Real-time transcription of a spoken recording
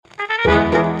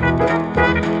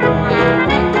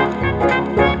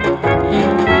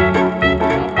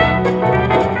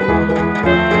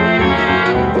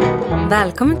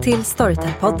Välkommen till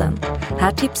Storytel-podden.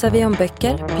 Här tipsar vi om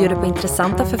böcker, bjuder på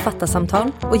intressanta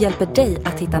författarsamtal och hjälper dig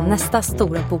att hitta nästa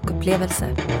stora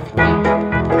bokupplevelse.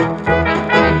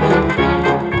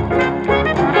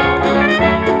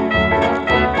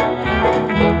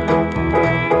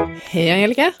 Hej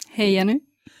Angelica. Hej Jenny.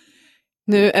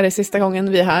 Nu är det sista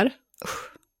gången vi är här.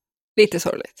 Lite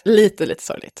sorgligt. Lite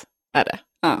sorgligt är det.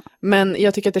 Ja. Men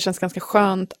jag tycker att det känns ganska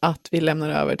skönt att vi lämnar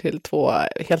över till 2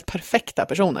 helt perfekta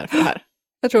personer för det här.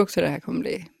 Jag tror också det här kommer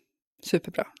bli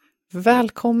superbra.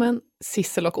 Välkommen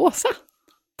Sissel och Åsa.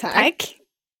 Tack.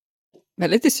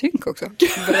 Väldigt i synk också.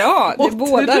 Bra, det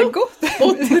bådar gott.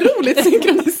 Otroligt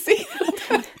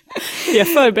synkroniserat. Vi har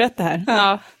förberett det här.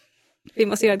 Ja, vi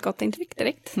måste göra ett gott intryck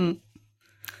direkt.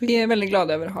 Vi är väldigt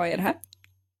glada över att ha er här.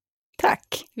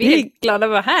 Tack. Vi är glada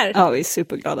att vara här. Ja, vi är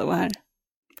superglada att vara här.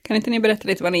 Kan inte ni berätta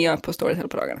lite vad ni gör på Storytel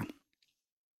på dagarna?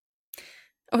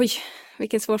 Oj,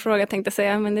 vilken svår fråga tänkte jag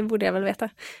säga, men det borde jag väl veta.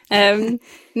 Nej,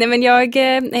 men jag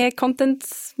är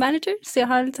content manager, så jag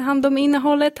har lite hand om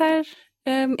innehållet här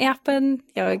i appen.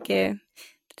 Jag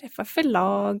träffar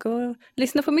förlag och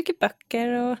lyssnar på mycket böcker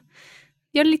och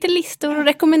gör lite listor och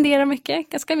rekommenderar mycket.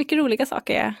 Ganska mycket roliga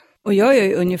saker. Och jag gör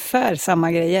ju ungefär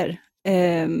samma grejer,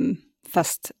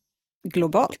 fast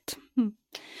globalt.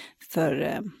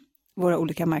 För våra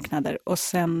olika marknader. Och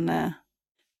sen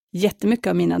jättemycket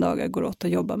av mina dagar går åt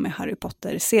att jobba med Harry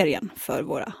Potter-serien för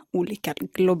våra olika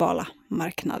globala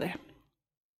marknader.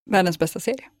 Världens bästa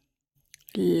serie.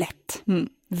 Lätt.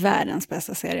 Världens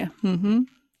bästa serie.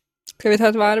 Ska vi ta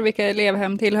ett varv? Vilka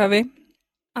elevhem tillhör vi?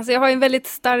 Alltså jag har en väldigt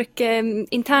stark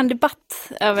intern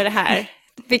debatt över det här.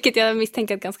 Vilket jag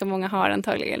misstänker att ganska många har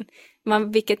antagligen.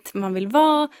 Vilket man vill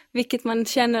vara, vilket man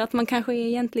känner att man kanske är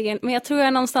egentligen. Men jag tror jag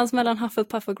är någonstans mellan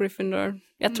Hufflepuff och Gryffindor.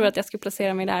 Jag tror att jag skulle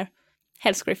placera mig där.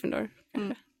 Helst Gryffindor.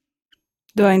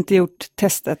 Du har inte gjort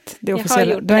testet, det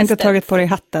officiella. Gjort du har testet. inte tagit på dig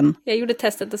hatten. Jag gjorde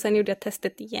testet och sen gjorde jag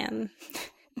testet igen.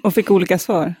 Och fick olika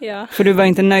svar. Ja. För du var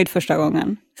inte nöjd första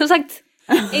gången. Som sagt,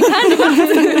 intern debatt.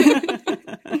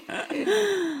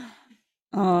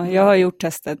 Ja, jag har gjort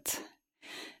testet.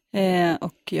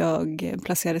 Och jag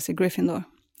placerades i Gryffindor.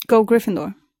 Go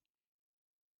Gryffindor.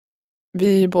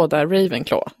 Vi är ju båda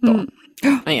Ravenclaw då.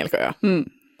 Angelica och jag.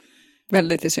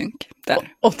 Väldigt i synk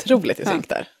där. Otroligt i synk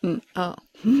där. Ja.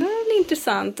 Det är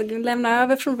intressant att lämna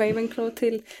över från Ravenclaw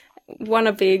till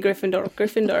wannabe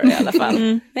Gryffindor i alla fall.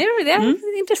 Nej, det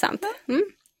är intressant.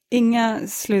 Inga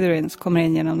Slytherins kommer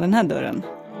in genom den här dörren.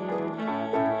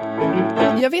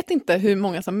 Jag vet inte hur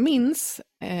många som minns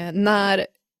när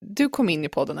du kom in i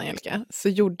podden, Angelica, så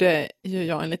gjorde ju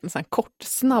jag en liten sån här kort,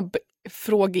 snabb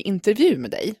frågeintervju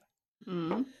med dig.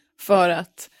 För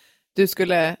att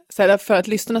för att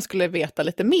lyssnarna skulle veta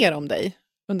lite mer om dig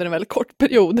under en väldigt kort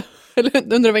period,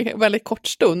 eller under en väldigt kort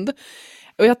stund.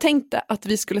 Och jag tänkte att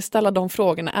vi skulle ställa de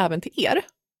frågorna även till er.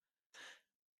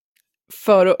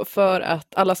 För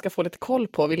att alla ska få lite koll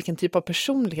på vilken typ av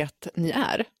personlighet ni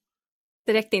är.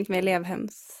 Det räckte inte med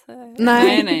elevhems...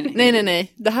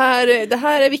 Nej. Det här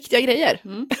är viktiga grejer.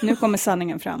 Nu kommer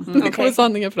sanningen fram. Nu kommer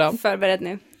sanningen fram. Förberedd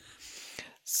nu.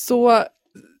 Så,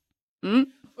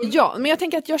 ja, men jag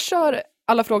tänker att jag kör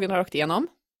alla frågorna rakt igenom.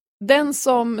 Den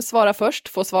som svarar först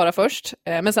får svara först,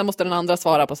 men sen måste den andra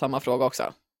svara på samma fråga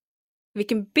också.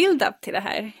 Vilken build-up till det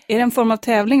här. Är det en form av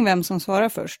tävling vem som svarar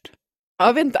först?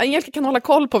 Jag vet inte, Angelica kan hålla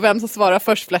koll på vem som svarar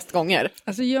först flest gånger.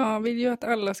 Alltså jag vill ju att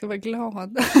alla ska vara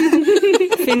glada.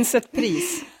 Finns ett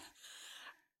pris?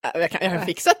 Jag kan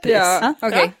fixa ett pris. Ja,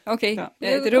 okej. Ja.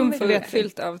 Ett rum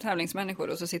fyllt av tävlingsmänniskor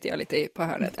och så sitter jag lite på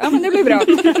hörnet. Ja, men det blir bra.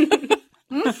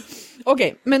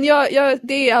 Okej, men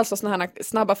det är alltså såna här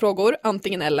snabba frågor,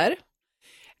 antingen eller.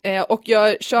 Och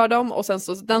jag kör dem och sen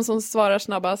så den som svarar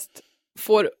snabbast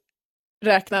får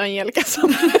räkna Angelica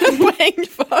som poäng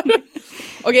för.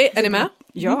 Okej, är ni med?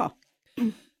 Ja.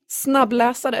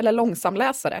 Snabbläsare eller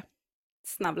långsamläsare?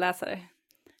 Snabbläsare.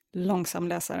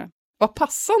 Långsamläsare. Vad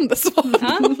passande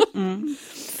svar.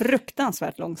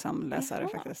 Fruktansvärt långsamläsare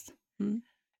faktiskt.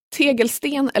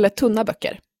 Tegelsten eller tunna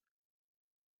böcker?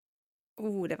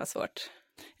 Det var svårt.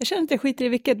 Jag känner att jag skiter i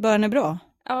vilket, bara den är bra.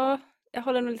 Ja, jag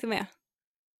håller nog lite med.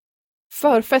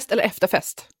 Förfest eller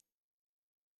efterfest?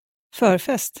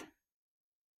 Förfest.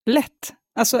 Lätt.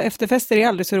 Alltså efterfester är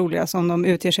aldrig så roliga som de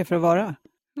utger sig för att vara.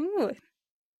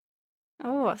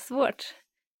 Svårt.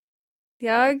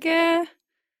 Jag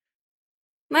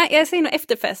säger nog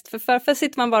efterfest. För förfest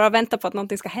sitter man bara och väntar på att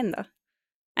någonting ska hända.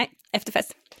 Nej,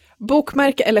 efterfest.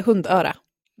 Bokmärke eller hundöra?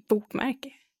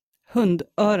 Bokmärke.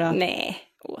 Hundöra. Nej.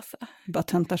 Åsa. Bara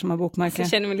töntar som har bokmärken.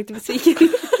 Så känner mig lite besviken.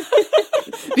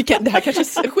 Det här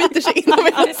kanske skiter sig innan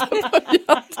vi ens har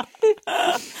börjat.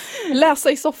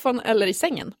 Läsa i soffan eller i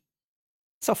sängen?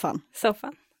 Soffan.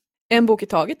 En bok i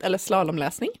taget eller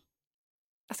slalomläsning?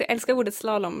 Alltså jag älskar ordet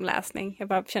slalomläsning. Jag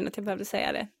bara känner att jag behövde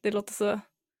säga det. Det låter så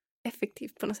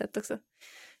effektivt på något sätt också.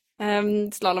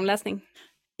 Slalomläsning.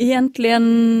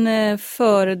 Egentligen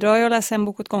föredrar jag att läsa en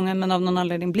bok åt gången, men av någon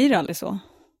anledning blir det aldrig så.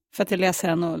 För att jag läser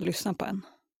den och lyssnar på en.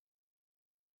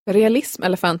 Realism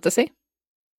eller fantasy?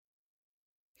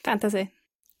 Fantasy.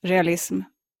 Realism.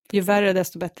 Ju värre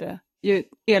desto bättre. Ju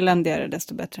eländigare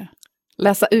desto bättre.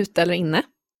 Läsa ute eller inne?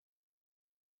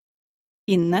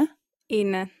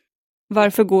 Inne.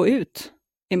 Varför gå ut?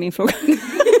 Är min fråga.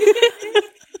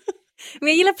 Men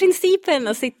jag gillar principen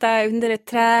att sitta under ett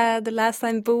träd och läsa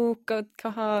en bok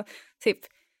och ha typ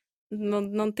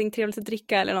någonting trevligt att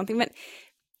dricka eller någonting.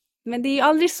 Men det är ju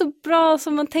aldrig så bra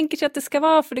som man tänker sig att det ska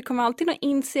vara, för det kommer alltid några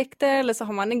insekter eller så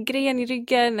har man en gren i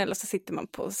ryggen eller så sitter man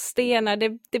på stenar.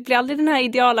 Det blir aldrig den här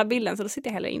ideala bilden, så då sitter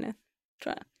jag hellre inne,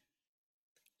 tror jag.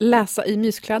 Läsa i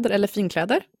myskläder eller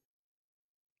finkläder?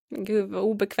 Men gud vad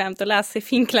obekvämt att läsa i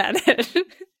finkläder.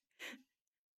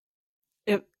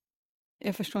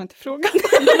 Jag förstår inte frågan.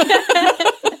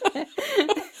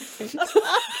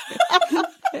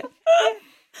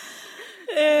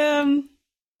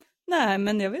 Nej,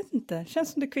 men jag vet inte.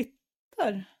 Känns som det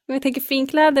kvittar. Men jag tänker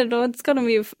finkläder,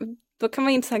 då kan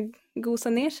man inte så här gosa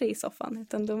ner sig i soffan,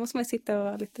 utan då måste man sitta och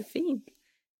vara lite fin.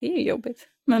 Det är ju jobbigt.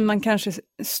 Men man kanske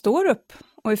står upp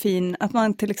och är fin. Att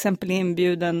man till exempel är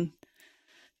inbjuden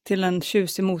till en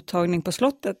tjusig mottagning på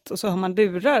slottet och så har man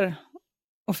lurar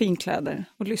och finkläder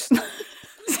och lyssnar.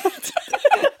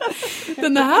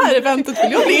 Den här eventet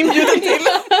vill jag bli inbjuden till.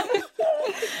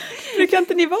 Hur kan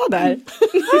inte ni vara där?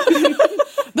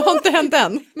 Det har inte hänt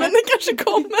än, men det kanske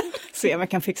kommer. Se om jag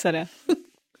kan fixa det.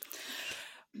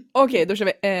 Okej, då kör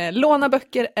vi. Låna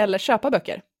böcker eller köpa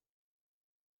böcker?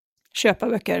 Köpa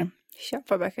böcker.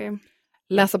 Köpa böcker.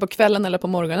 Läsa på kvällen eller på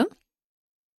morgonen?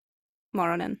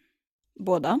 Morgonen.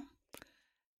 Båda.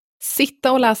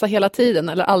 Sitta och läsa hela tiden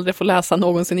eller aldrig få läsa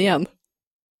någonsin igen?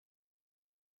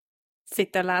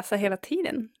 Sitta och läsa hela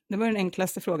tiden. Det var den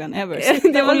enklaste frågan ever.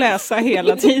 Sitta och läsa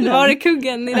hela tiden. Var är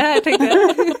kuggen i det här, tänkte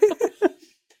jag.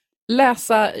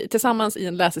 Läsa tillsammans i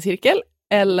en läsecirkel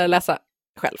eller läsa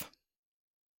själv?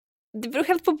 Det beror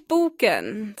helt på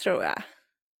boken, tror jag.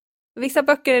 Vissa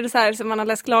böcker är det så här som man har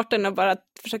läst klart den och bara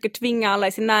försöker tvinga alla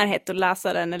i sin närhet att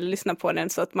läsa den eller lyssna på den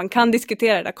så att man kan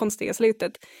diskutera det där konstiga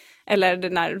slutet. Eller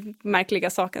den där märkliga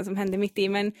saken som hände mitt i.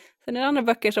 Men sen är det andra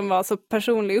böcker som var så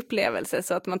personlig upplevelse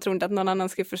så att man tror inte att någon annan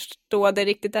skulle förstå det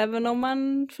riktigt även om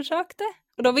man försökte.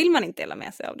 Och då vill man inte dela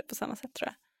med sig av det på samma sätt, tror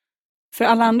jag. För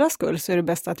alla andras skull så är det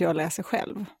bäst att jag läser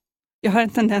själv. Jag har en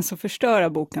tendens att förstöra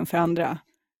boken för andra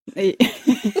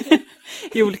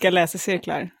i olika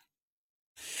läsecirklar.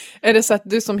 Är det så att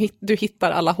du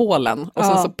hittar alla hålen och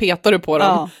sen så petar du på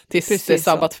dem tills det är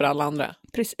sabbat för alla andra?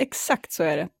 Precis, exakt så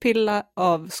är det. Pilla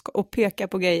av och peka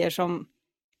på grejer som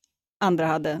andra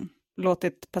hade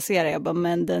låtit passera. Jag bara,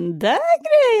 men den där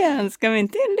grejen, ska vi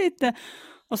inte in lite?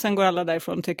 Och sen går alla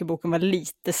därifrån och tycker boken var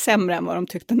lite sämre än vad de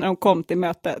tyckte när de kom till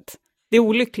mötet. Det är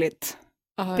olyckligt.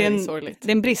 Aha, det är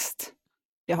en brist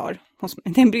jag har.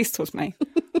 Det är en brist hos mig.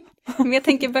 Men jag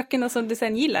tänker böckerna som du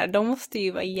sen gillar, de måste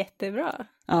ju vara jättebra.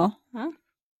 Ja.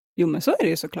 Jo, men så är det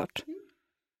ju såklart.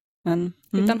 Men,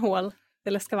 utan hål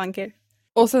eller skavanker.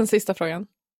 Och sen sista frågan.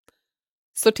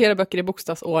 Sortera böcker i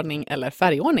bokstavsordning eller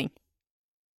färgordning?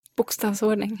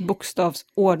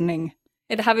 Bokstavsordning.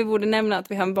 Är det här vi borde nämna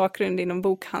att vi har en bakgrund inom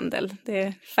bokhandel? Det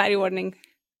är färgordning.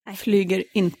 Nej. Flyger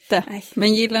inte. Nej.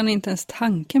 Men gillar ni inte ens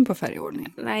tanken på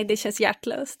färgordning? Nej, det känns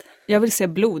hjärtlöst. Jag vill se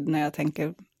blod när jag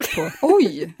tänker på...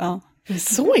 Oj! Ja. Det är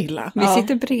så illa. Vi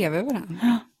sitter bredvid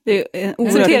varandra. Det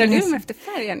är sorterar du dem efter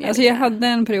färgen? Alltså jag hade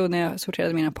en period när jag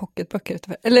sorterade mina pocketböcker efter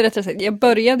färg. Eller rättare sagt, jag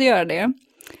började göra det.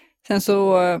 Sen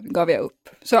så gav jag upp.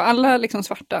 Så alla liksom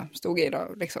svarta stod i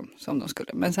då, liksom, som de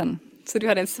skulle. Men sen... Så du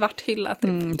hade en svart hylla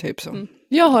typ? Typ så. Mm.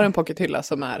 Jag har en pockethylla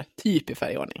som är typ i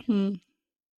färgordning. Mm.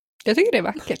 Jag tycker det är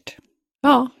vackert.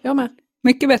 Ja, jag med.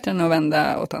 Mycket bättre än att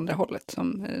vända åt andra hållet,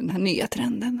 som den här nya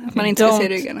trenden. Att man inte ska se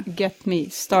ryggarna. Get me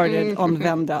started on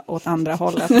vända åt andra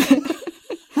hållet. Vad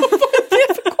är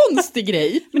det för konstig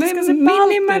grej? Men det ska se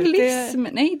minimalism.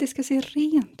 Nej, det ska se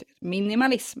rent ut.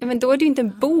 Minimalism. Men då är det ju inte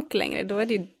en bok längre, då är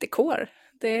det ju dekor.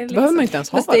 Det är liksom... behöver man inte ens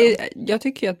ha. Jag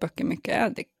tycker ju att böcker mycket är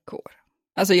dekor.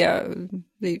 Alltså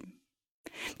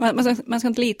man ska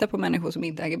inte lita på människor som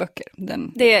inte äger böcker.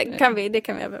 Det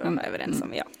kan vi vara överens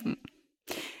om, ja. Mm.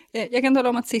 Jag kan tala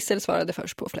om att Sissel svarade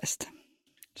först på flest.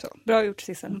 Så. Bra gjort,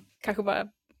 Sissel. Kanske bara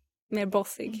mer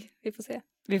bossig, vi får se.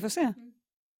 Vi får se.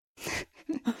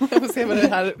 Jag får se vad det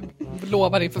här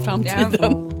lovar inför framtiden.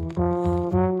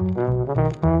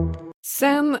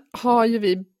 Sen har ju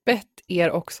vi bett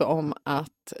er också om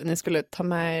att ni skulle ta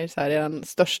med er så här er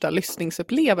största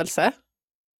lyssningsupplevelse.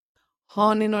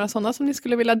 Har ni några sådana som ni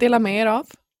skulle vilja dela med er av?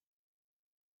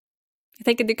 Jag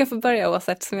tänker att du kan få börja,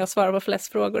 Åsa, eftersom jag svarar på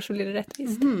flest frågor så blir det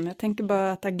rättvist. Jag tänker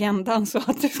bara att agendan så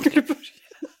att du skulle börja.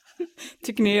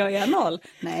 Tycker ni jag är 0?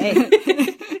 Nej,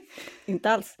 inte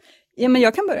alls. Ja, men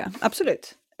jag kan börja,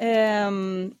 absolut.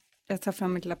 Jag tar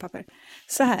fram mitt lilla papper.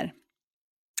 Så här.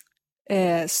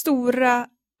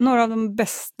 Några av de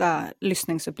bästa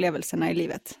lyssningsupplevelserna i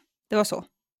livet. Det var så.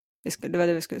 Det var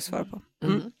det vi skulle svara på.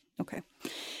 Okej.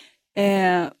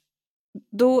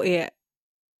 Då är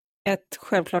ett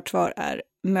självklart svar är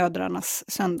Mödrarnas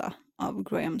söndag av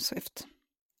Graham Swift.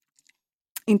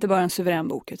 Inte bara en suverän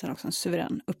bok utan också en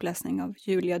suverän uppläsning av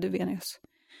Julia Duvenius.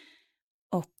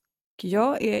 Och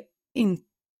jag är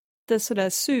inte sådär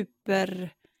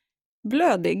superblödig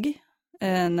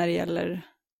när det gäller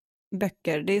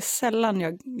böcker. Det är sällan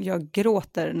jag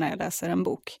gråter när jag läser en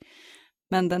bok.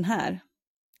 Men den här,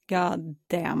 god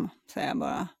damn, säger jag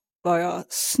bara, var jag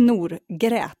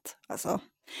snorgrät. Alltså.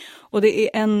 Och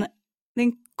det är en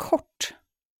kort,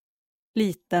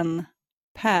 liten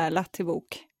pärla till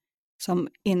bok som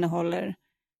innehåller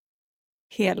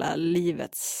hela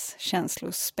livets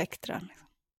känslospektra.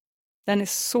 Den är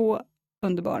så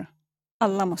underbar.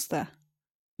 Alla måste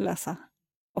läsa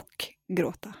och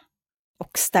gråta.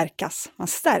 Och stärkas. Man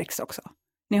stärks också.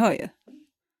 Ni hör ju.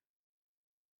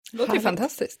 Det låter ju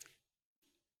fantastiskt.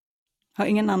 Har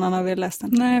ingen annan av er läst den?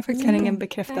 Nej, faktiskt kan ingen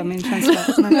bekräfta min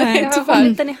känsla. Nej, jag har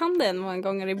hållit den i handen många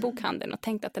gånger i bokhandeln och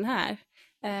tänkt att den här.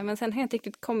 Men sen har jag inte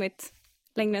riktigt kommit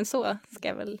längre än så, ska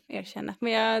jag väl erkänna.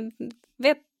 Men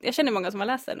jag känner många som har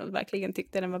läst den och verkligen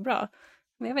tyckte den var bra.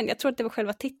 Men jag tror att det var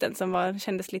själva titeln som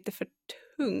kändes lite för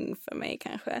tung för mig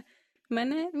kanske.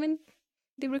 Men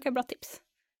det brukar vara bra tips.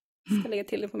 Jag ska lägga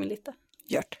till det på min lista.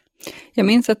 Gjort. Jag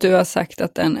minns att du har sagt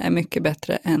att den är mycket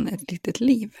bättre än Ett litet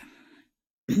liv.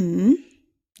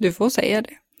 Du får säga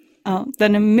det. Ja,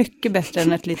 den är mycket bättre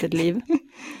än Ett litet liv.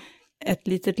 Ett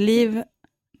litet liv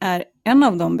är en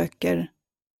av de böcker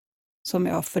som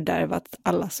jag har fördärvat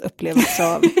allas upplevelse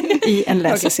av i en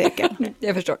läsecirkel.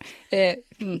 Jag förstår.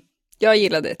 Jag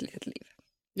gillade Ett litet liv.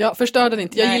 Jag förstör den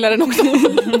inte, jag gillar den också.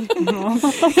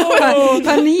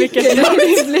 Panik.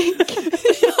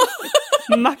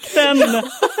 Makten.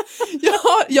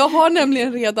 Jag har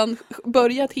nämligen redan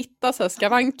börjat hitta så här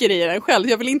skavanker i den själv.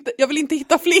 Jag vill inte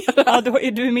hitta flera. Ja, då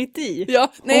är du mitt i.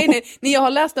 Ja, nej, jag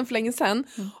har läst den för länge sedan.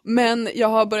 Men jag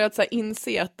har börjat så här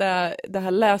inse att det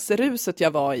här läseruset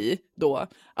jag var i då,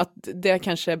 att det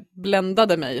kanske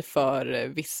bländade mig för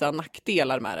vissa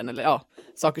nackdelar med den. Eller ja,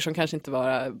 saker som kanske inte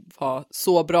var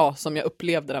så bra som jag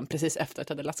upplevde den precis efter att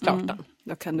jag hade läst klart den.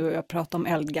 Då kan du och jag prata om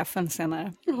eldgaffeln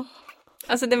senare.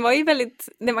 Alltså den var ju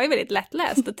väldigt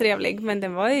lättläst och trevlig, men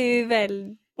den var ju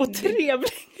väldigt... Och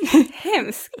trevlig!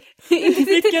 Hemsk!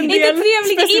 Vilken del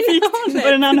specifikt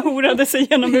var den han horade sig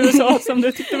genom USA som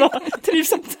du tyckte var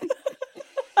trivsamt?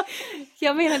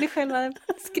 Jag menade själva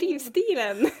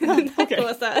skrivstilen. Okay.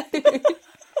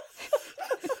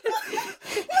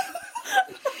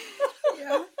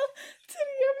 Ja,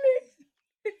 trevlig!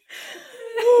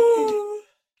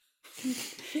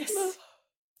 Yes.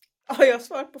 Har jag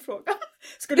svarat på frågan?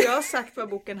 Skulle jag ha sagt vad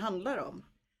boken handlar om?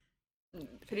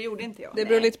 För det gjorde inte jag. Det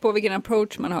beror lite på vilken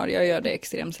approach man har. Jag gör det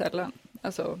extremt sällan.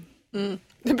 Alltså...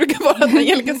 Det brukar vara att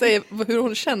Angelica säger hur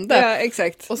hon kände. Ja,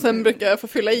 exakt. Och sen brukar jag få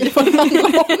fylla i vad det handlar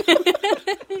om.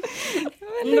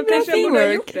 Då kanske jag borde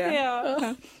ha gjort det.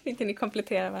 Ja. Inte ni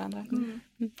kompletterar varandra.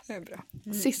 Det är bra.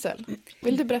 Sissel,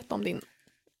 vill du berätta om din?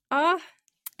 Ja,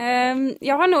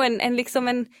 jag har nog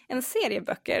en serie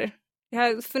böcker.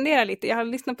 Jag funderar lite, jag har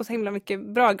lyssnat på så himla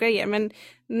mycket bra grejer, men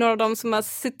några av dem som har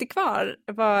suttit kvar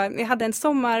var, jag hade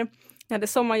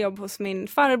sommarjobb hos min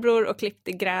farbror och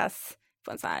klippte gräs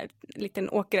på en så här liten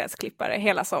åkergräsklippare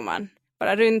hela sommaren.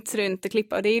 Bara runt och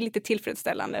klippa, och det är lite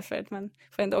tillfredsställande för att man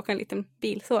får ändå åka en liten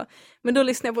bil så. Men då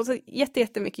lyssnade jag på så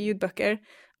jättemycket ljudböcker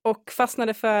och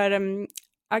fastnade för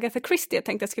Agatha Christie. Jag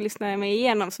tänkte att jag skulle lyssna mig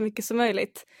igenom så mycket som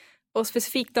möjligt. Och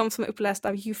specifikt de som är upplästa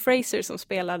av Hugh Fraser som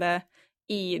spelade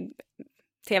i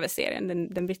tv-serien,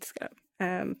 den brittiska,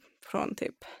 från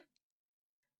typ...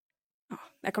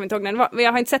 Jag kommer inte ihåg när den var,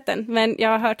 jag har inte sett den, men jag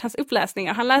har hört hans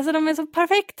uppläsningar. Han läser dem med så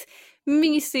perfekt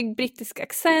mysig brittisk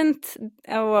accent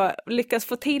och lyckas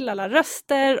få till alla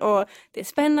röster, och det är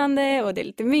spännande och det är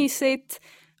lite mysigt.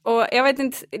 Och jag vet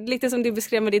inte, lite som du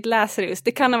beskrev med ditt läsrus,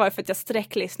 det kan ha varit för att jag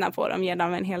sträcklyssnade på dem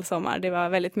genom en hel sommar, det var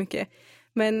väldigt mycket.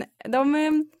 Men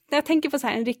jag tänker på så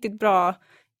här en riktigt bra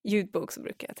ljudbok så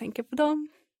brukar jag tänka på dem.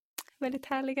 Väldigt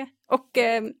härliga. Och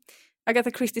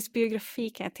Agatha Christies biografi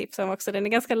kan jag tipsa om också. Den är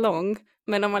ganska lång.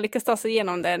 Men om man lyckas ta sig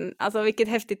igenom den, alltså vilket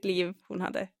häftigt liv hon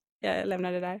hade. Jag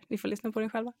lämnar det där. Ni får lyssna på den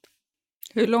själva.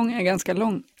 Hur lång är ganska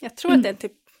lång? Jag tror att det är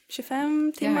typ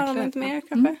 25 timmar om inte mer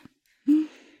kanske.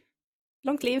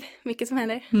 Långt liv, mycket som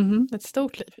händer. Ett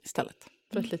stort liv istället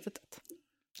för ett litet ett.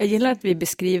 Jag gillar att vi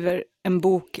beskriver en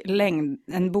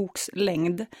boks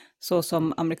längd så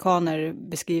som amerikaner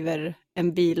beskriver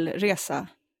en bilresa.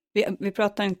 Vi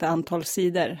pratar inte antal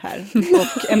sidor här.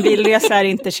 Och en bilresa är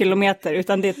inte kilometer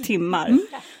utan det är timmar.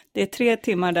 Det är 3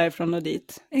 timmar därifrån och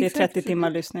dit. Det är 30 timmar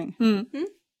lyssning. Ja,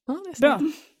 det är Bra.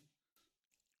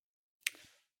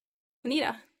 Och ni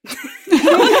då?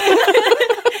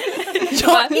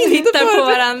 Jag tittar på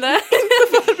varandra.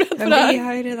 Men vi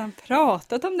har ju redan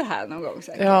pratat om det här någon gång.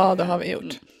 Säkert. Ja, det har vi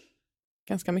gjort.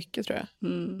 Ganska mycket tror jag.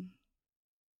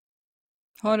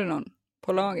 Har du någon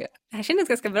på lager? Det här kändes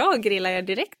ganska bra att grilla er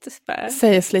direkt.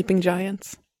 Säger Sleeping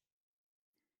Giants.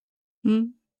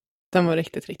 Den var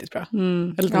riktigt, riktigt bra.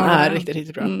 Eller den är riktigt,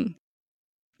 riktigt bra.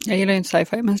 Jag gillar ju inte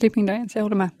sci-fi, men Sleeping Giants, jag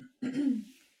håller med.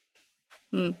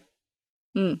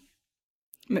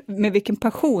 Med vilken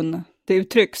passion det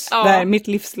uttrycks. Där mitt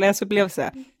livs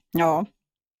läsupplevelse. Ja.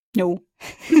 Jo.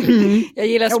 Jag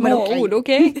gillar små ord,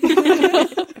 okej?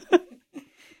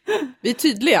 Vi är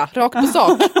tydliga, rakt på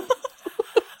sak.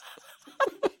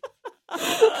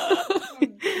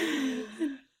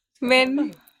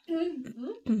 Men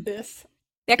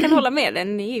jag kan hålla med,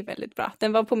 den är ju väldigt bra.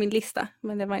 Den var på min lista,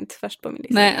 men den var inte först på min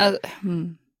lista. Nej, alltså,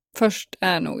 först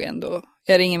är nog ändå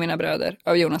Jag ringer mina bröder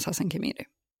av Jonas Hassan Khemiri.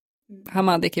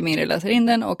 Hamadi Khemiri läser in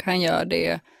den och han gör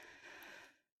det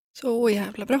så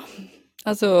jävla bra.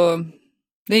 Alltså,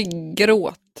 det är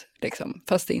gråt liksom,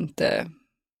 fast det inte...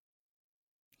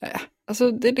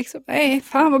 Alltså, det är liksom, nej,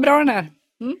 fan vad bra den är.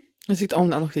 Jag tyckte om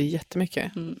den också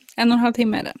jättemycket. 1,5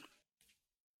 timme är den.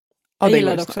 Ja, Jag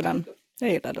gillade också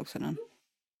den.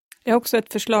 Det är också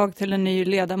ett förslag till en ny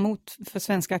ledamot för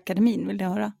Svenska Akademin, vill ni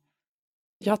höra?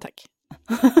 Ja, tack.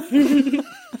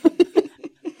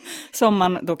 Som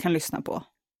man då kan lyssna på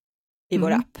i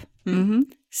vår app.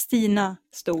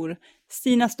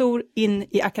 Stina Stor in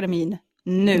i akademin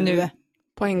nu.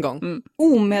 På en gång.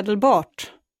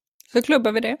 Omedelbart. Så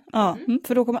klubbar vi det. Ja,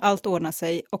 för då kommer allt ordna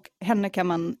sig och henne kan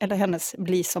man, eller hennes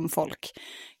Bli som folk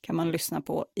kan man lyssna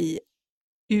på i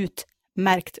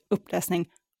utmärkt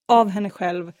uppläsning av henne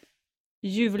själv,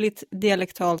 ljuvligt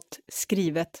dialektalt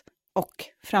skrivet och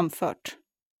framfört.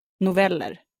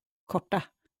 Noveller,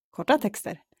 korta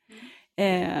texter.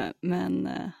 Men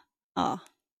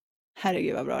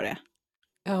herregud vad bra det är.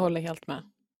 Jag håller helt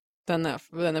med. Den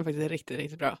är faktiskt riktigt,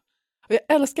 riktigt bra. Och jag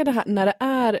älskar det här när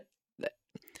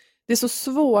det är så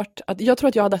svårt jag tror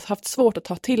att jag hade haft svårt att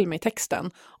ta till mig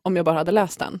texten om jag bara hade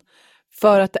läst den.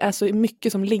 För att det är så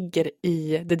mycket som ligger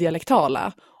i det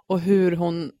dialektala och hur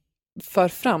hon för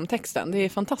fram texten. Det är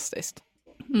fantastiskt.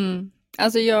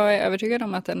 Alltså jag är övertygad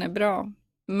om att den är bra.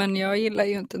 Men jag gillar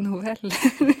ju inte noveller.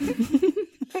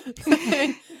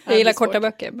 Jag gillar korta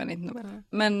böcker, men inte noveller.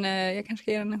 Men jag kanske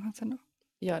ska ge den en chans ändå.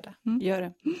 Gör det. Gör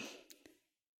det.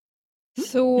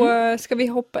 Så ska vi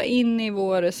hoppa in i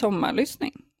vår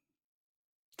sommarlyssning?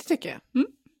 Det tycker jag.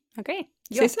 Okej.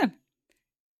 Sissel?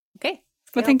 Okej.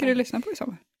 Vad tänker du lyssna på i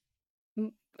sommar?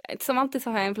 Som alltid så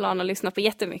har jag en plan att lyssna på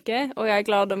jättemycket. Och jag är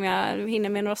glad om jag hinner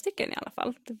med några stycken i alla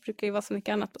fall. Det brukar ju vara så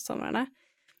mycket annat på somrarna.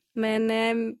 Men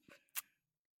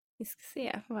vi ska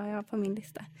se vad jag har på min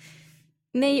lista.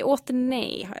 Nej, åter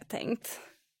nej har jag tänkt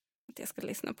att jag ska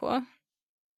lyssna på.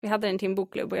 Vi hade den till en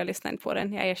bokklubb och jag lyssnade inte på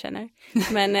den, jag erkänner.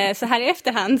 Men så här i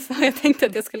efterhand så har jag tänkt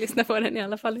att jag ska lyssna på den i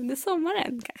alla fall under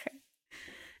sommaren kanske.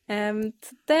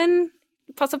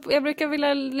 Jag brukar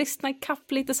vilja lyssna i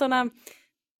kapp lite sådana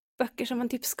böcker som man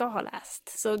typ ska ha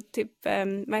läst. Så typ,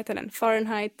 vad heter den?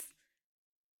 Fahrenheit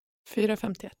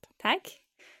 451. Tack.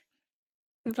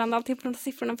 Ibland alltid på de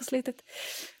siffrorna på slutet.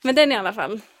 Men den i alla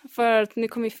fall. För nu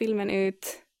kommer ju filmen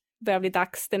ut. Börjar bli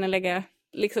dags. Den är lägga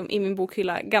liksom i min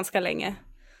bokhylla ganska länge.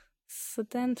 Så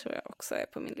den tror jag också är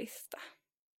på min lista.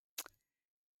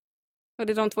 Och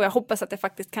det är de två jag hoppas att jag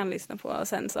faktiskt kan lyssna på. Och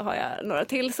sen så har jag några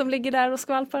till som ligger där och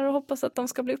skvalpar och hoppas att de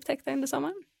ska bli upptäckta under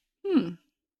sommaren.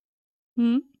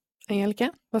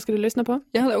 Angelica, vad ska du lyssna på?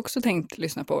 Jag hade också tänkt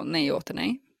lyssna på Nej åter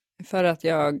nej. För att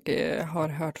jag har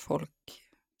hört folk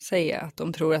säga att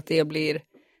de tror att det blir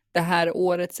det här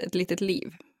årets Ett litet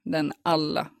liv. Den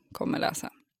alla kommer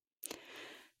läsa.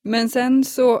 Men sen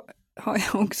så har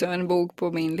jag också en bok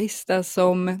på min lista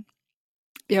som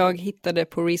jag hittade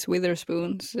på Reese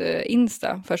Witherspoons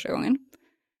Insta första gången.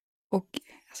 Och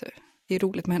alltså, Det är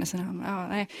roligt med hennes namn. Ja,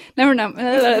 nej.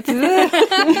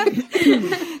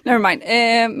 Never mind.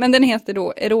 Men den heter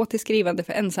då Erotiskt skrivande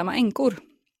för ensamma änkor.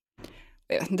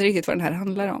 Jag vet inte riktigt vad den här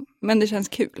handlar om. Men det känns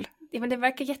kul. Ja, men det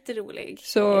verkar jätterolig.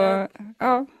 Så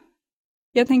ja,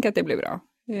 jag tänker att det blir bra.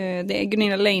 Det är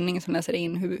Gunilla Leining som läser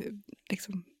in hur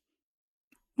liksom,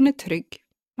 hon är trygg.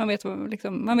 Man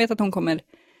vet att hon kommer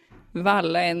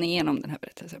valla en igenom den här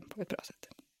berättelsen på ett bra sätt.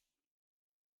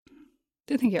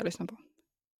 Det tänker jag lyssna på.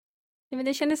 Ja, men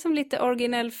det kändes som lite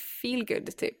originell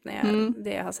feelgood typ när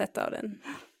det jag har sett av den.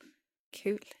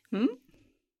 Kul.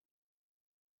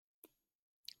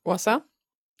 Åsa?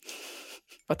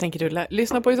 Vad tänker du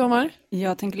lyssna på i sommar?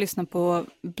 Jag tänker lyssna på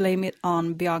Blame It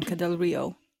On Bianca Del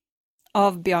Rio.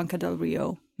 Av Bianca Del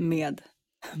Rio med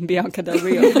Bianca Del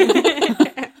Rio.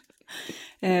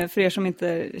 För er som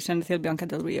inte känner till Bianca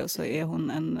Del Rio så är hon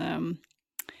en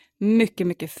mycket,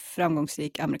 mycket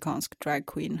framgångsrik amerikansk drag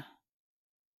queen.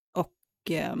 Och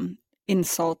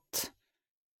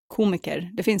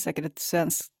insult-komiker. Det finns säkert ett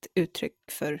svenskt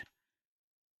uttryck för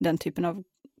den typen av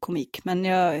komik. Men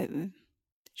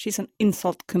she's an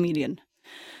insult comedian.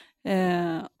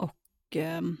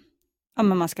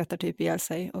 Men man skrattar typ ihjäl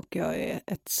sig. Och jag är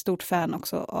ett stort fan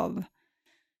också av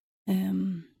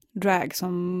drag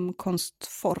som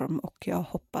konstform. Och jag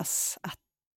hoppas att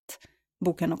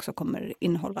boken också kommer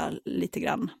innehålla lite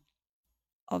grann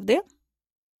av det.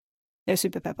 Jag är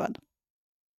superpeppad.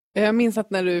 Jag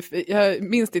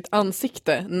minns ditt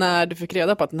ansikte när du fick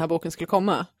reda på att den här boken skulle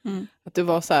komma. Att du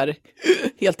var så här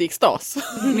helt i extas.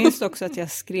 Jag minns också att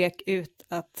jag skrek ut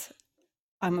att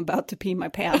I'm about to pee my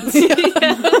pants. Ja,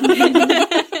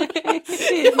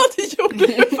 det gjorde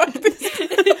du faktiskt.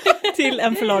 Till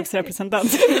en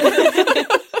förlagsrepresentant.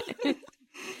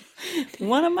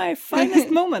 One of my finest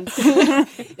moments.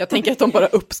 Jag tänker att de bara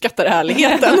uppskattar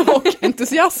ärligheten och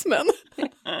entusiasmen.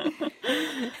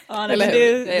 Ja,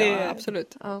 det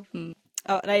absolut. Ja.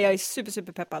 Ja, nej, jag är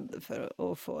super peppad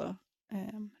för att få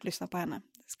lyssna på henne.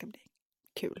 Det ska bli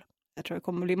kul. Jag tror det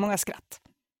kommer bli många skratt.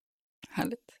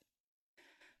 Härligt.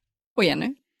 Och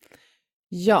Jenny?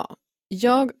 Ja,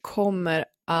 jag kommer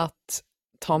att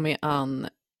ta mig an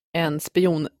en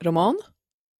spionroman.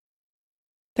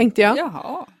 Tänkte jag.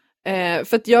 Jaha.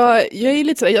 För att jag är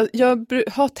lite sådär, jag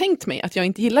har tänkt mig att jag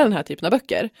inte gillar den här typen av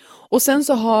böcker. Och sen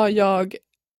så har jag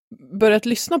börjat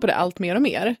lyssna på det allt mer och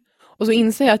mer. Och så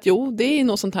inser jag att det är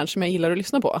något sånt här som jag gillar att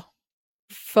lyssna på.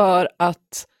 För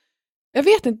att, jag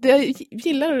vet inte, jag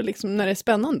gillar det liksom när det är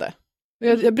spännande.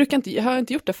 Jag har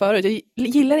inte gjort det förut. Jag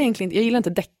gillar inte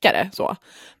deckare så.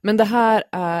 Men det här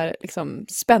är liksom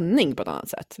spänning på ett annat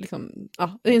sätt. Liksom,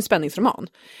 det är en spänningsroman.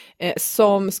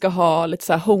 Som ska ha lite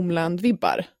så här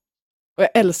Homeland-vibbar. Och jag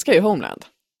älskar ju Homeland.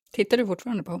 Tittar du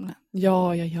fortfarande på Homeland?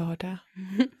 Ja, jag gör det.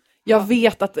 Jag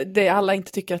vet att alla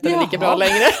inte tycker att det är lika bra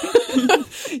längre.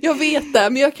 Jag vet det,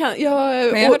 men jag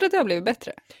har hört att det har blivit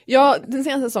bättre. Ja, den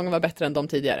senaste säsongen var bättre än de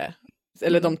tidigare.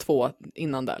 Eller de 2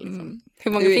 innan där. Liksom.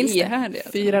 Hur många finns det? Här,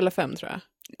 alltså. 4 eller 5 tror jag.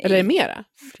 Eller är det mera?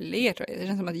 Fler tror jag. Det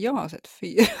känns som att jag har sett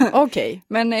 4. Okej.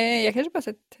 Men jag kanske bara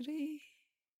sett 3.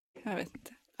 Jag vet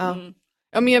inte.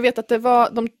 Ja, men jag vet att det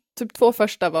var de typ 2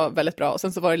 första var väldigt bra. Och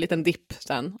sen så var det en liten dipp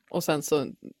sen. Och sen så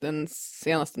den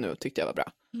senaste nu tyckte jag var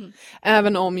bra.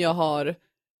 Även om jag har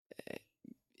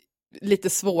lite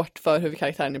svårt för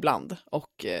huvudkaraktären ibland.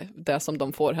 Och det som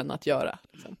de får henne att göra.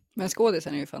 Liksom. Men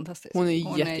skådisen är ju fantastisk. Hon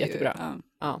är jättebra.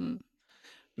 Ja.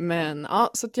 Men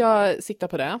så att jag siktar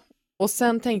på det. Och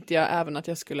sen tänkte jag även att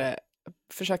jag skulle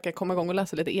försöka komma igång och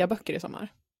läsa lite e-böcker i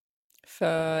sommar.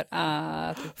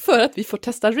 För att vi får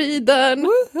testa readern.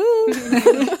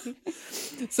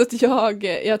 Så att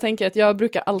jag tänker att jag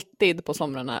brukar alltid på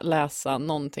somrarna läsa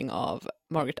någonting av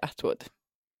Margaret Atwood.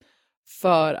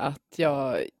 För att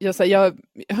jag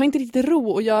har inte riktigt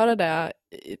ro att göra det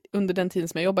under den tiden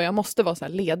som jag jobbar. Jag måste vara så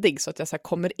här ledig så att jag så här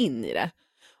kommer in i det.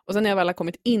 Och sen när jag väl har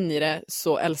kommit in i det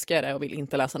så älskar jag det och vill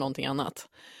inte läsa någonting annat.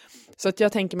 Så att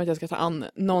jag tänker mig att jag ska ta an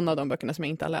någon av de böckerna som jag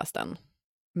inte har läst än.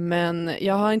 Men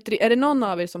jag har inte... Är det någon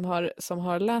av er som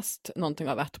har läst någonting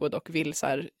av Atwood och vill så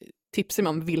här, tipsa mig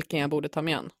om vilken jag borde ta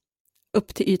med an?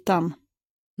 Upp till ytan.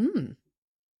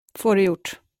 Får det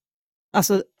gjort.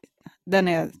 Alltså, den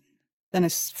är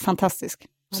fantastisk.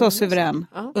 Så suverän.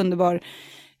 Underbar.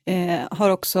 Har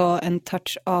också en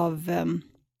touch av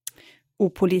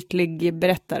opålitlig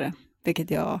berättare.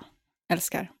 Vilket jag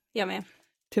älskar. Jag med.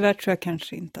 Tyvärr tror jag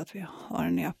kanske inte att vi har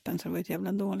den i appen. Så det var ett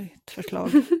jävla dåligt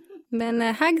förslag. Men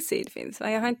Hagseed finns,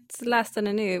 va? Jag har inte läst den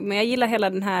ännu. Men jag gillar hela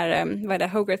den här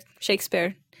Hogarth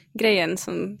Shakespeare-grejen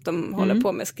som de håller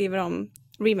på med. Skriver om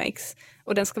remakes.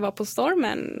 Och den ska vara på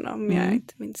Stormen om jag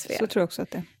inte minns fel. Så tror jag också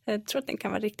att det. Jag tror att den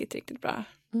kan vara riktigt, riktigt bra.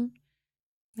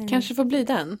 Kanske får bli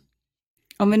den.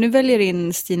 Om vi nu väljer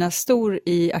in Stina Stor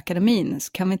i akademin,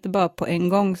 så kan vi inte bara på en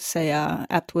gång säga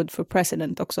Atwood for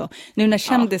president också? Nu när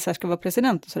kändisar ska vara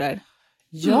president och sådär.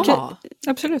 Ja,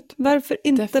 absolut. Varför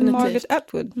inte Definitivt. Margaret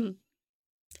Atwood?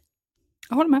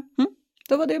 Jag håller med.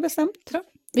 Då var det bestämt. Ja.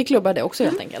 Vi klubbar det också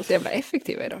helt enkelt. Så jävla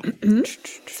effektiva idag.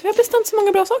 Så vi har bestämt så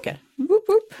många bra saker. Woop,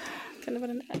 woop. Kan det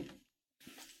vara den där?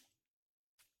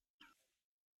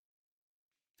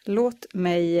 Låt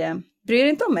mig... Bryr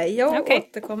inte om mig. Jag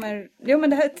återkommer... Jo, men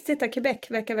det här, titta, Quebec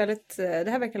verkar väldigt...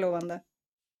 Det här verkar lovande.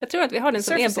 Jag tror att vi har den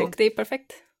som e-bok, det är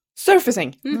perfekt.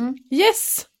 Surfacing.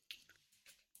 Yes!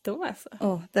 Då alltså.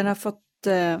 Den har fått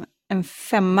en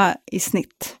 5 i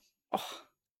snitt.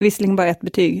 Visserligen bara ett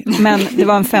betyg, men det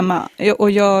var en 5.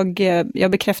 Och jag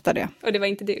bekräftar det. Och det var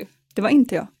inte du? Det var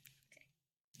inte jag.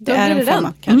 Då blir det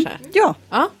den, kanske. Ja.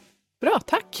 Bra,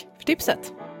 tack för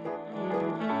tipset.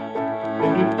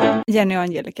 Jenny och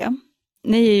Angelica,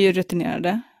 ni är ju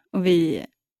rutinerade och vi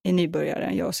är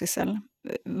nybörjare, jag och Sissel.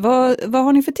 Vad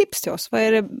har ni för tips till oss? Vad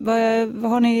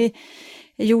har ni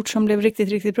gjort som blev riktigt,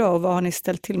 riktigt bra och vad har ni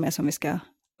ställt till med som vi ska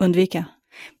undvika?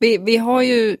 Vi har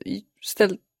ju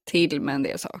ställt till med en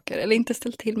del saker, eller inte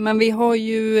ställt till, men vi har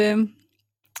ju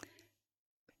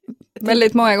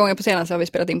väldigt många gånger på senaste har vi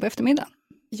spelat in på eftermiddagen.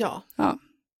 Ja. Ja.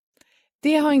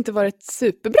 Det har inte varit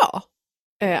superbra,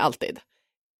 alltid.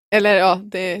 Eller ja,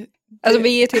 det... Alltså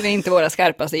vi är tydligen inte våra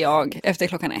skarpaste jag efter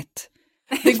 1:00.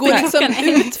 Det går liksom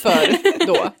utför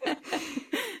då.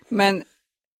 Men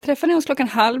träffar ni oss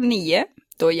 8:30,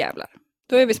 då jävlar.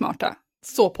 Då är vi smarta.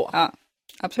 Så på. Ja,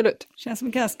 absolut. Känns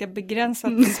som ganska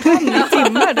begränsat spann i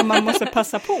timmar där man måste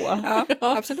passa på. Ja,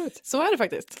 absolut. Så är det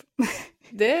faktiskt.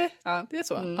 Det är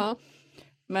så. Mm. Ja.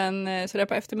 Men så där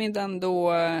på eftermiddagen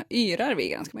då yrar vi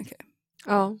ganska mycket.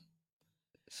 Ja.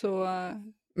 Så...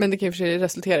 Men det kan ju för sig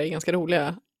resultera i ganska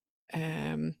roliga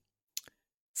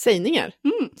sägningar,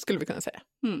 skulle vi kunna säga.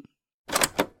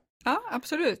 Ja,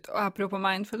 absolut. Och apropå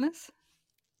mindfulness.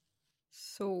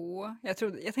 Så,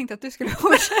 jag tänkte att du skulle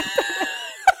fortsätta.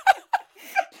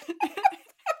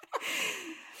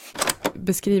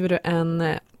 Beskriver du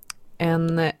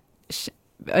en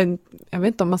jag vet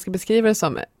inte om man ska beskriva det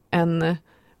som en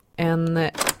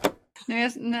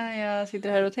När jag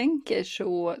sitter här och tänker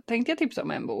så tänkte jag tipsa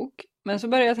om en bok. Men så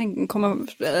började jag tänka,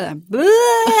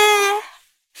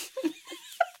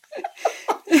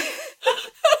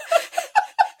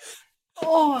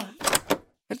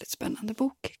 väldigt spännande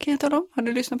bok, kan jag tala om. Har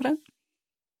du lyssnat på den?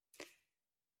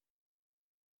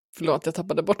 Förlåt, jag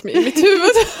tappade bort mig i mitt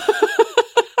huvud.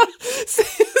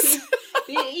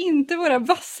 Det är inte våra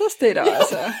vassaste idag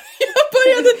alltså. Jag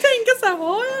började tänka så här,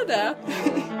 har jag det?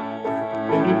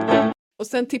 Och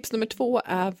sen tips nummer 2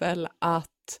 är väl att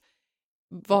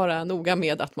vara noga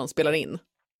med att man spelar in.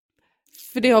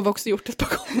 För det har vi också gjort ett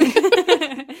par gånger.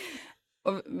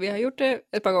 Och vi har gjort det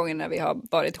ett par gånger när vi har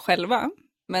varit själva.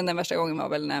 Men den värsta gången var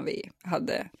väl när vi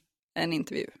hade en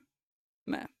intervju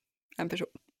med en person.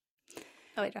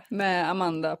 Med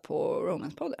Amanda på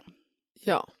Romance-podden.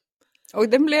 Ja. Och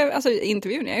den blev, alltså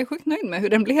intervjun, jag är sjukt nöjd med hur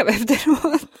den blev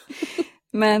efteråt.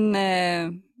 Men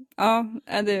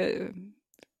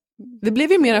det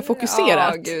blev ju mera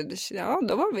fokuserat. Ja, gud. Ja,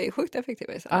 då var vi sjukt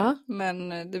effektiva i så här. Men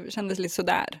det kändes lite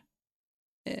sådär.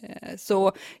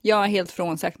 Så jag har helt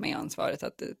frånsagt mig ansvaret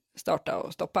att starta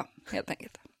och stoppa, helt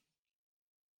enkelt.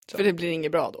 Så. För det blir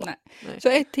inget bra då. Nej. Så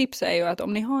ett tips är ju att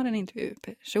om ni har en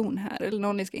intervjuperson här, eller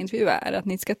någon ni ska intervjua, är att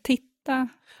ni ska titta.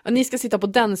 Ja, ni ska sitta på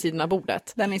den sidan av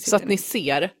bordet. Så att ni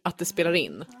ser att det spelar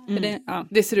in.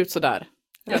 Det ser ut så där.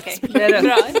 Okej, det är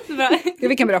bra.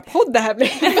 Vilken bra podd det här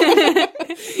blir.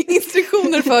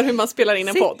 Instruktioner för hur man spelar in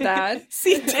en podd.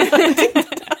 Sitt där.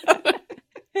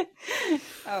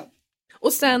 Ja.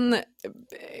 Och sen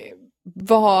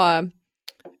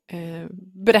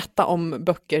berätta om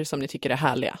böcker som ni tycker är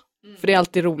härliga. För det är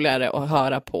alltid roligare att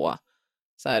höra på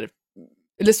så här,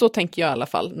 eller så tänker jag i alla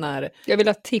fall när... Jag vill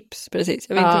ha tips, precis.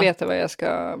 Jag vill inte veta vad jag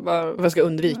ska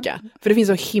undvika. För det finns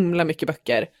så himla mycket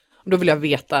böcker. Och då vill jag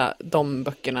veta de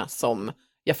böckerna som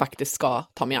jag faktiskt ska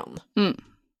ta mig an.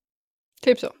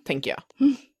 Typ så. Tänker jag.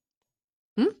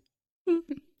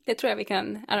 Det tror jag vi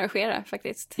kan arrangera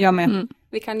faktiskt. Jag med.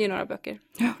 Vi kan ju några böcker.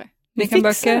 Ja. Ni kan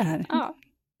böcker. Det här. Ja.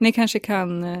 Ni kanske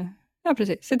kan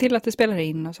precis, se till att det spelar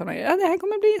in och sådana grejer. Ja, det här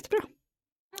kommer bli jättebra.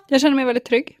 Jag känner mig väldigt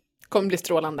trygg. Kommer bli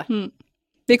strålande.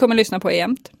 Vi kommer lyssna på er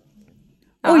jämt.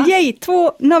 Yay!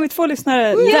 Nu har vi 2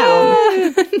 lyssnare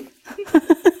down.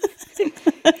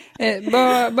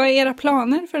 Vad är era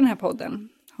planer för den här podden?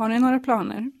 Har ni några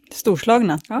planer?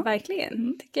 Storslagna. Ja,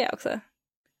 verkligen. Tycker jag också.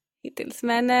 Hittills.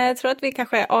 Men jag tror att vi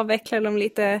kanske avvecklar dem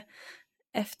lite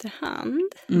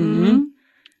efterhand.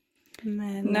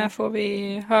 Men när får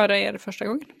vi höra er första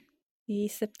gången? i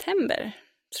september,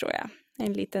 tror jag.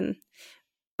 En liten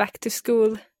back to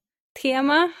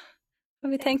school-tema har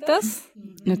vi tänkt oss.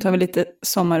 Nu tar vi lite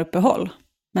sommaruppehåll.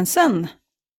 Men sen,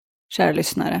 kära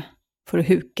lyssnare, får du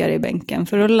huka dig i bänken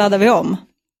för då laddar vi om.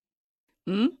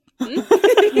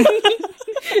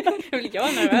 Jag vill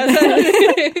jag nervös.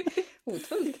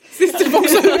 Hotfullt. Sist du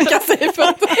också hukar sig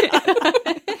för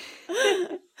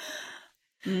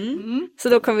Så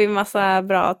då kommer vi med massa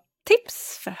bra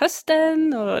tips för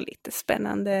hösten och lite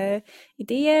spännande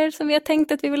idéer som vi har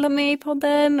tänkt att vi vill ha med i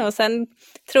podden. Och sen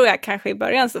tror jag kanske i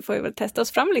början så får vi väl testa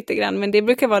oss fram lite grann, men det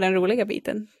brukar vara den roliga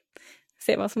biten.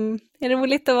 Se vad som är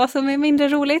roligt och vad som är mindre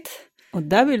roligt. Och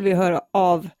där vill vi höra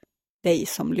av dig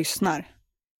som lyssnar.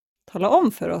 Tala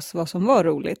om för oss vad som var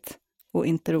roligt och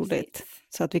inte roligt.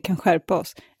 Så att vi kan skärpa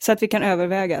oss. Så att vi kan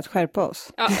överväga att skärpa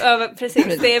oss. Ja,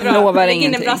 precis. Det är bra. Lovar Lägg in en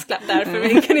ingenting. brasklapp där, för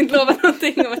vi kan inte lova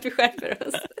någonting om att vi skärper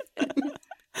oss.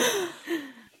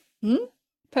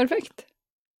 Perfekt.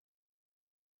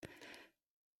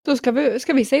 Då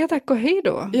ska vi säga tack och hej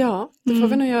då. Ja, det får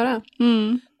vi nog göra.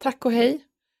 Tack och hej.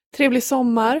 Trevlig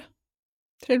sommar.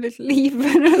 Trevligt liv.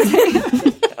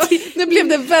 Nu blev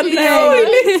det väldigt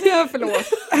sorgligt. Ja, förlåt.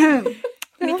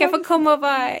 Ni kan få komma och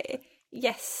vara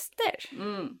gäster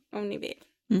om ni vill.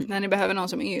 När ni behöver någon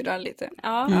som yrar lite.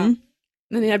 Ja,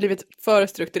 När ni har blivit för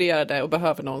strukturerade och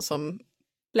behöver någon som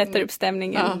lättar upp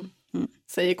stämningen.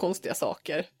 säger konstiga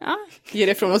saker. Ja. Ger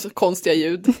ifrån oss konstiga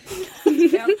ljud.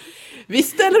 Vi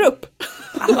ställer upp!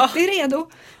 Alltid redo.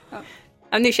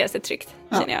 Ja, nu känns det tryggt,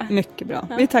 känner jag. Mycket bra.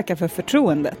 Vi tackar för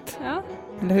förtroendet. Ja,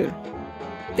 Eller hur?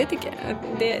 det tycker jag.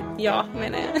 Det, ja,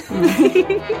 menar jag.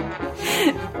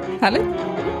 Härligt.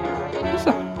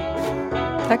 Så.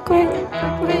 Tack och hej.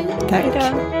 Tack. Hejdå.